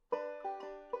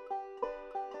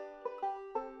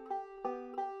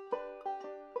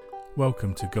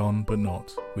Welcome to Gone But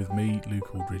Not with me,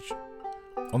 Luke Aldridge.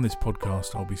 On this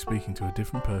podcast, I'll be speaking to a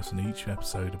different person each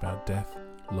episode about death,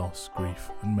 loss,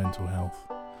 grief, and mental health.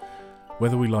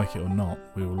 Whether we like it or not,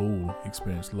 we will all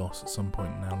experience loss at some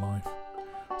point in our life.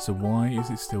 So why is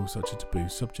it still such a taboo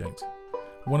subject?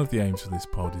 One of the aims of this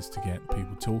pod is to get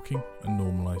people talking and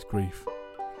normalise grief.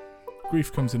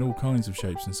 Grief comes in all kinds of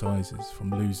shapes and sizes,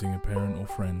 from losing a parent or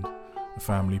friend, a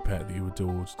family pet that you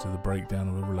adored, to the breakdown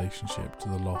of a relationship, to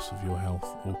the loss of your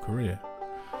health or career.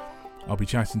 I'll be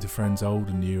chatting to friends old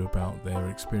and new about their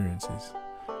experiences.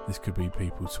 This could be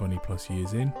people 20 plus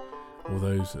years in, or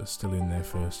those that are still in their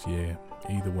first year.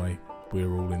 Either way,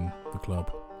 we're all in the club.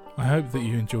 I hope that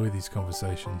you enjoy these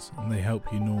conversations and they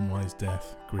help you normalise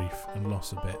death, grief and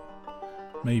loss a bit.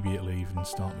 Maybe it'll even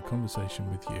start the conversation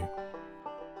with you.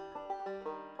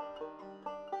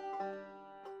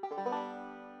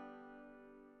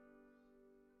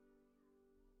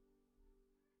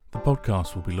 The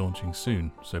podcast will be launching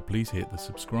soon, so please hit the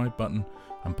subscribe button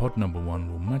and pod number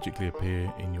 1 will magically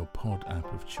appear in your pod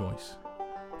app of choice.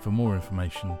 For more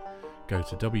information, go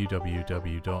to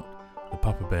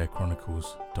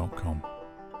www.thepapabearchronicles.com.